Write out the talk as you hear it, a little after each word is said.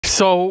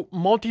So,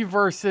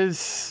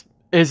 Multiversus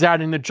is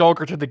adding the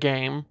Joker to the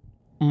game.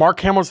 Mark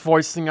Hamill's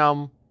voicing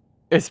him.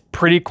 It's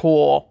pretty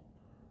cool.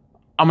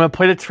 I'm going to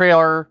play the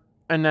trailer,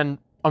 and then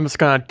I'm just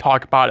going to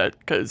talk about it,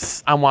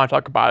 because I want to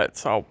talk about it.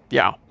 So,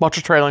 yeah. Watch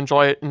the trailer,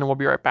 enjoy it, and then we'll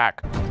be right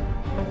back.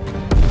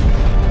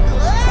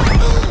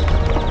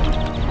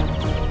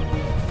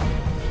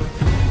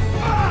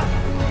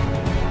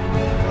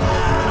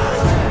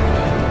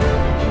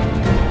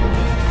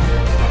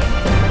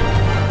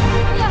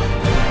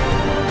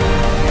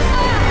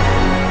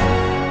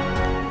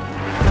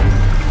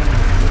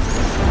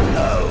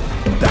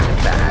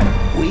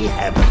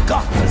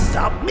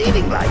 Stop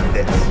meeting like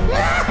this.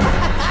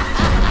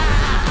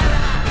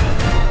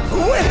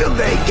 When will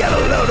they get a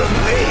load of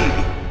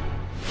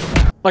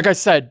me? Like I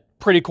said,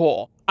 pretty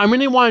cool. I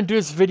really want to do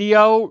this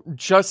video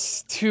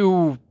just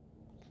to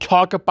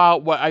talk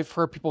about what I've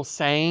heard people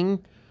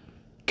saying,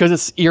 because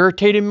it's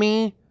irritated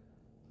me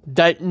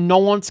that no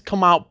one's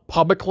come out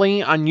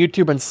publicly on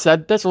YouTube and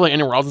said this, or like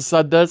anywhere else has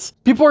said this.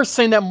 People are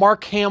saying that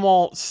Mark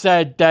Hamill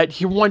said that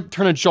he wouldn't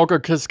turn a Joker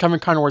because Kevin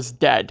Conroy is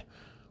dead.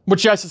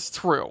 Which, yes, is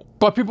true.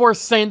 But people are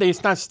saying that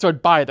he's not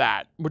stood by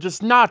that. Which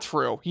is not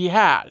true. He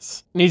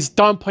has. And he's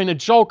done playing the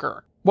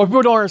Joker. What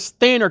people don't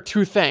understand are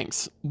two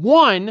things.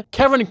 One,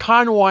 Kevin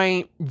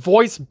Conroy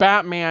voiced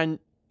Batman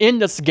in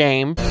this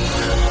game.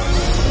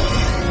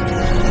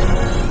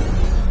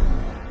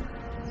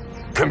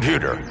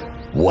 Computer,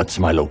 what's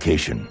my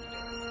location?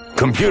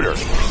 Computer.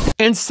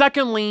 And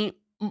secondly,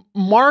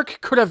 Mark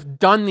could have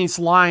done these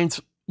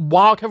lines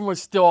while Kevin was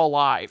still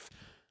alive.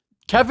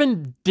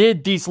 Kevin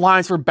did these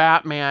lines for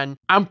Batman,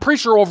 I'm pretty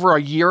sure over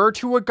a year or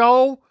two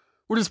ago,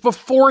 which is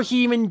before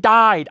he even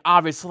died,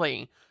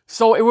 obviously.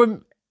 So it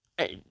would,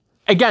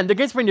 again, the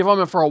game's been in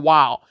development for a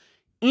while.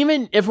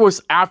 Even if it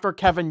was after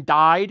Kevin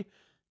died,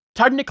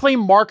 technically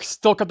Mark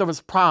still kept up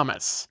his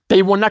promise.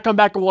 They will not come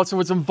back unless it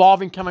was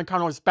involving Kevin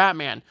Conroy's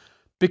Batman,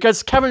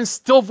 because Kevin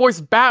still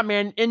voiced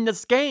Batman in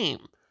this game.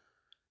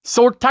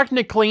 So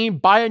technically,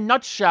 by a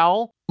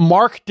nutshell,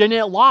 Mark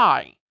didn't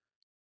lie.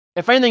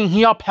 If anything,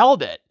 he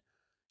upheld it.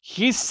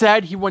 He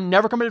said he would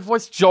never come in to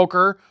voice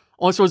Joker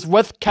unless it was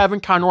with Kevin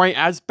Conroy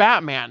as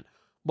Batman.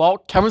 Well,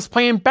 Kevin's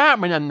playing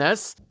Batman in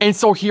this, and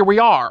so here we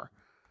are.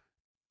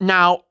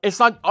 Now, it's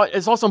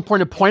also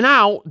important to point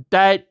out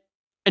that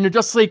in the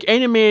Justice League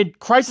Animated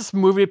Crisis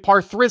movie,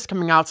 Part 3 is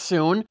coming out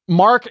soon.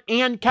 Mark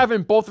and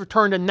Kevin both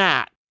returned in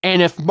that.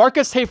 And if Mark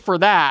is safe for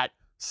that,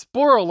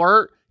 spoiler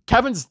alert,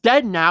 Kevin's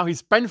dead now,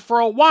 he's been for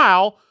a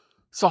while,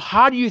 so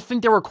how do you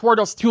think they record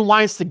those two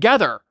lines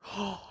together?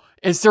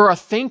 Is there a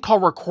thing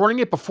called recording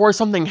it before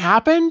something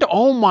happened?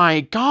 Oh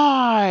my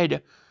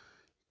god.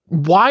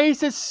 Why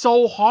is it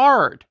so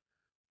hard?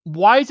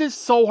 Why is it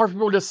so hard for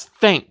people to just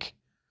think?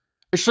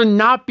 It should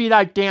not be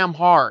that damn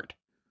hard.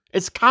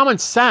 It's common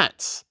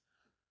sense.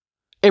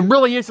 It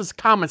really is just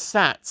common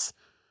sense.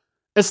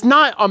 It's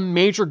not a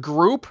major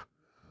group,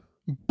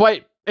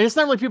 but it's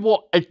not really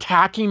people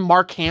attacking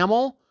Mark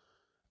Hamill.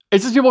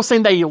 It's just people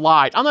saying that he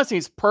lied. I'm not saying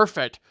he's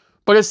perfect,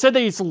 but it said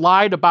that he's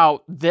lied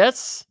about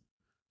this.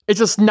 It's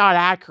just not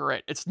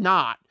accurate. It's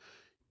not.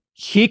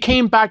 He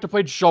came back to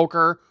play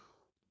Joker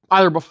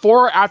either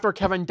before or after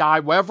Kevin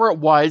died, whatever it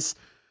was,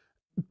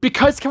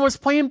 because Kevin was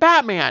playing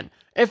Batman.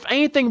 If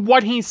anything,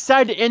 what he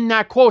said in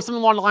that quote,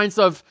 something along the lines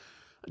of,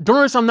 the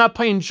only reason I'm not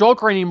playing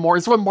Joker anymore,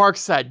 is what Mark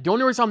said. The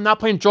only reason I'm not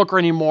playing Joker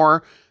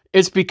anymore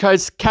is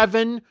because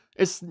Kevin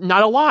is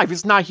not alive.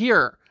 He's not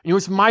here. And he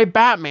was my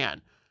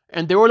Batman.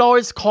 And they would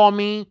always call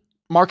me,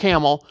 Mark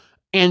Hamill,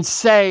 and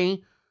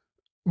say,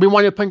 we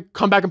want you to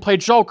come back and play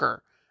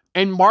Joker.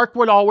 And Mark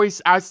would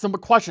always ask them a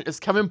question, is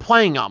Kevin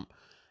playing him?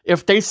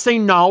 If they say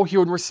no, he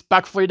would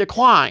respectfully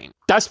decline.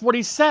 That's what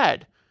he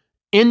said.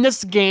 In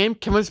this game,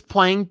 Kevin's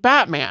playing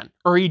Batman.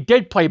 Or he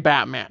did play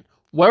Batman.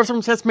 Whatever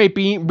circumstance may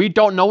be, we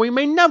don't know, we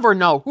may never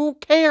know. Who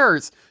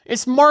cares?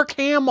 It's Mark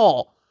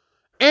Hamill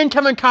and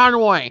Kevin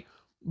Conroy.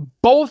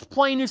 Both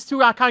playing these two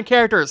iconic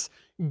characters.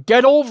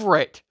 Get over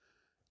it.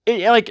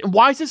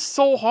 Why is this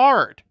so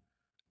hard?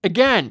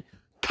 Again,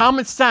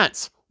 common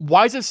sense.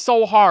 Why is it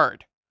so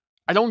hard?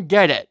 I don't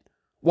get it.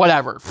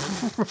 Whatever.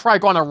 Before I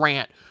go on a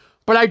rant.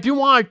 But I do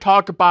want to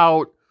talk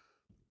about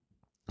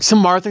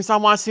some other things I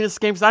want to see in this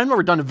game, because I've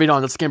never done a video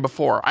on this game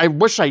before. I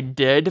wish I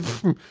did.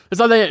 It's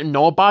not that I didn't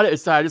know about it,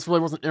 it's that I just really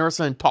wasn't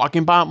interested in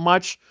talking about it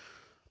much.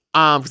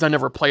 Because I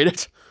never played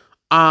it.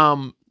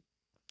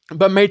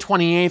 But May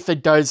 28th,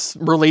 it does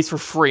release for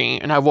free,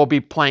 and I will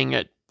be playing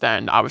it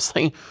then,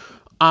 obviously.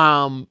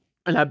 And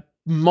I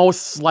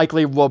most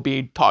likely will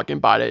be talking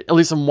about it, at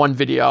least in one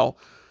video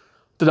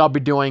that I'll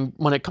be doing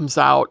when it comes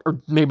out, or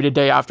maybe the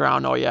day after, I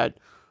don't know yet.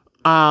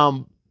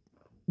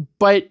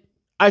 But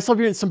I saw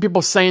some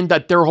people saying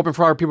that they were hoping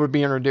for other people to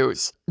be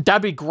introduced.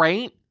 That'd be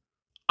great.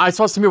 I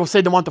saw some people say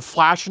they want the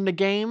Flash in the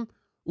game.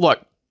 Look,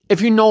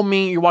 if you know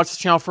me, you watch this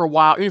channel for a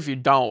while, even if you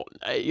don't,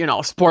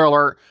 spoiler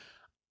alert,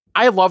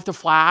 I love the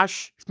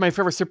Flash. He's my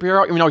favorite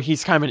superhero, even though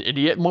he's kind of an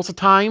idiot most of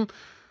the time.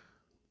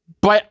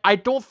 But I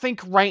don't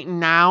think right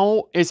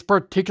now is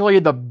particularly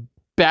the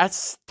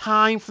best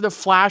time for the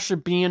Flash to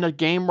be in a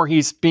game where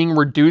he's being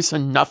reduced to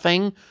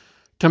nothing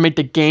to make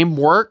the game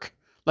work,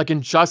 like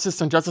Injustice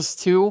and Justice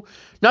 2.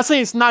 Not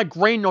saying it's not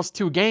great in those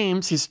two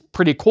games, he's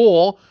pretty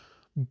cool,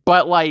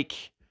 but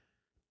like,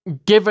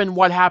 given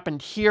what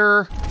happened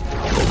here,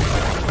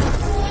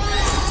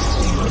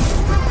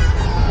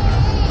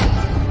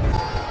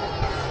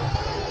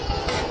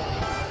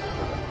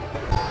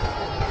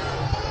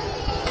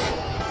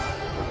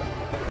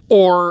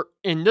 or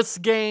in this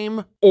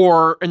game,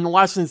 or in the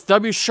last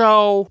SW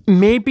show,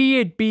 maybe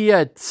it'd be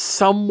a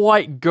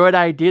somewhat good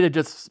idea to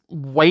just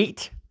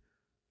wait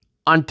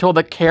until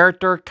the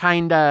character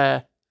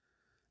kinda,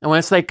 and when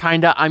I say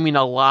kinda, I mean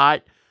a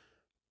lot,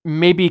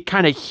 maybe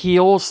kinda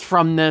heals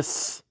from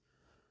this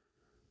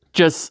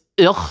just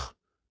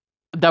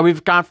that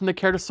we've gotten from the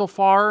character so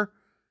far.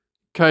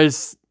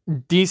 Because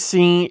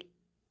DC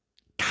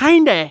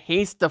kinda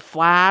hates the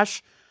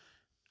Flash.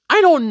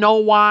 I don't know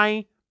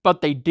why,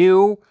 but they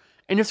do.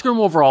 And it's screwed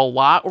him over a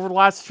lot over the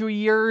last few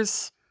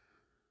years.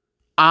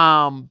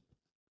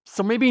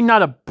 So maybe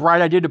not a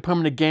bright idea to put him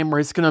in a game where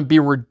he's going to be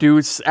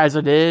reduced as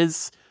it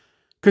is.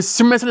 Because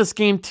Superman's in this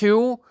game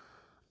too.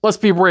 Let's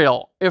be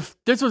real. If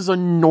this was a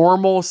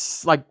normal,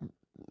 like,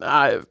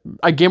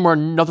 a game where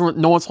no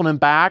one's holding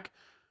back,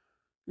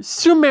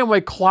 Superman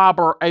would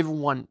clobber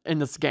everyone in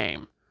this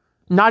game.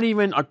 Not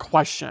even a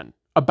question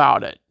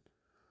about it.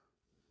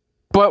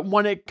 But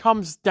when it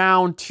comes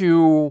down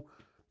to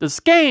this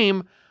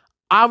game,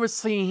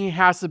 obviously he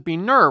has to be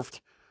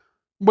nerfed,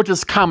 which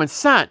is common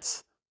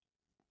sense.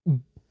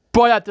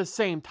 But at the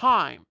same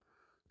time,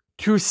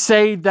 to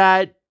say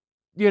that,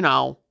 you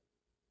know,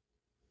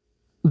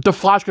 the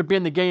Flash could be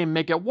in the game and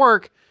make it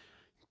work,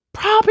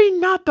 probably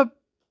not the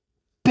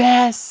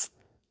best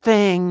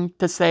thing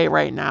to say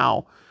right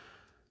now.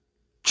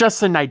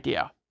 Just an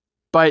idea.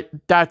 But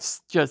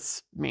that's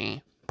just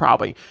me,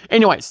 probably.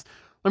 Anyways,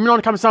 let me know in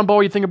the comments down below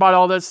what you think about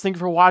all this. Thank you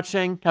for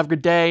watching. Have a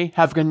good day.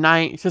 Have a good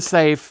night. Stay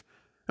safe.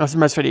 I'll see you in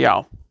the next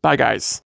video. Bye, guys.